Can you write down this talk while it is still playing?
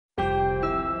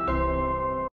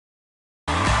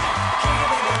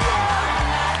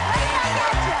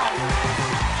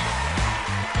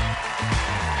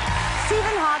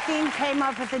Einstein came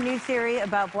up with a new theory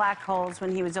about black holes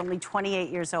when he was only 28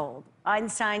 years old.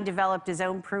 Einstein developed his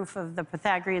own proof of the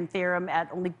Pythagorean theorem at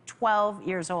only 12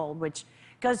 years old, which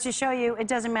goes to show you it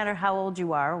doesn't matter how old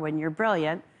you are. When you're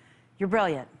brilliant,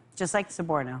 just like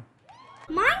Soborno.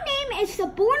 My name is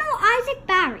Soborno Isaac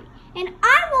Barry, and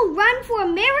I will run for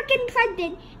American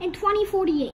president in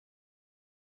 2048.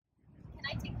 Can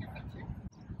I take your picture?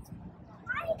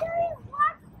 I don't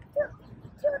want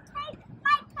to take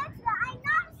my picture. I'm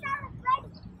not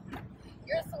celebrating.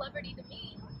 You're a celebrity to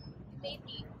me. You made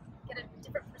me get a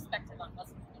different perspective on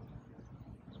Muslim people.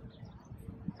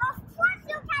 Of course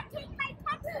you can take my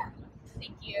picture.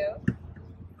 Thank you.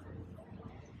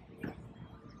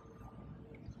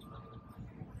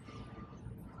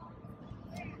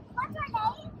 What's your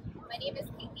name? My name is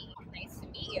Katie. Nice to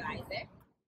meet you, Isaac.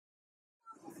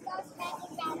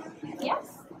 Yes.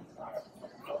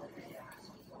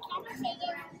 Can you take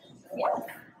it? Yes.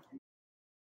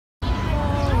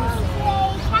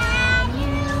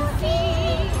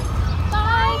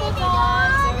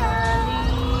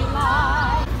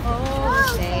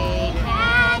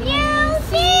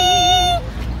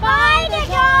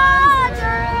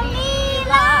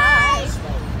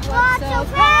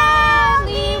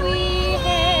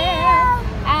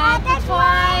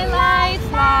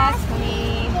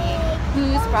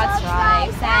 Broad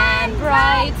stripes and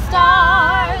bright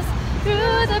stars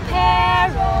through the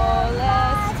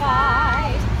perilous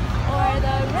fight, o'er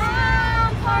the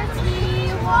ramparts we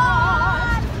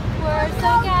watched, were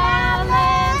so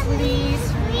gallantly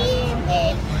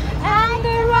streaming, and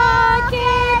the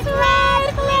rocket's red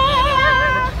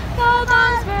glare, the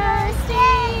bombs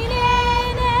bursting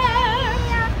in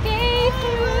air, gave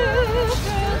through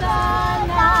the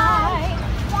night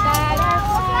that our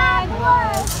flag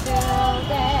was still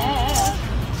there.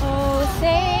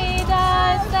 Say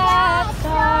does that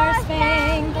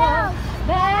star-spangled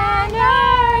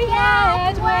banner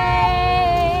yet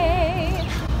wave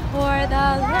o'er the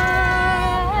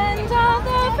land of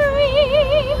the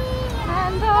free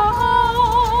and the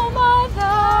home of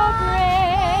the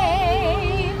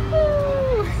brave?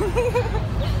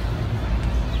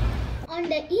 On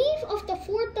the eve of the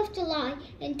 4th of July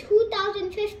in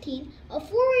 2015, a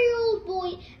 4-year-old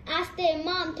boy asked the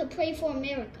Imam to pray for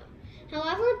America.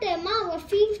 However, the Imam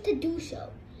refused to do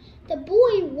so. The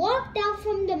boy walked out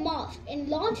from the mosque and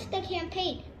launched the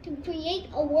campaign to create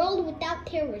a world without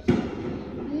terrorism.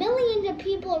 Millions of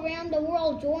people around the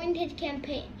world joined his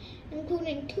campaign,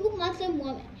 including 2 Muslim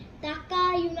women,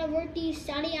 Dhaka University's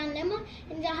Sadiya Lema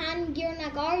and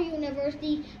Jahangir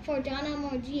University Farjana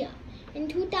Marjia. In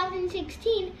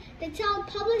 2016, the child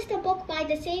published a book by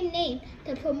the same name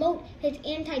to promote his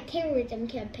anti-terrorism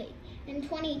campaign. In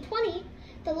 2020,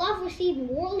 the love received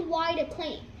worldwide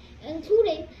acclaim,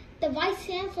 including the Vice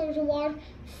Chancellor's Award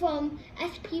from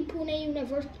SP Pune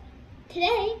University.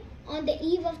 Today, on the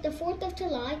eve of the 4th of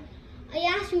July, I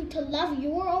ask you to love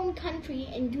your own country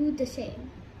and do the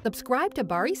same. Subscribe to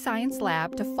Bari Science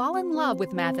Lab to fall in love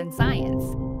with math and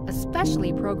science,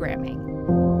 especially programming.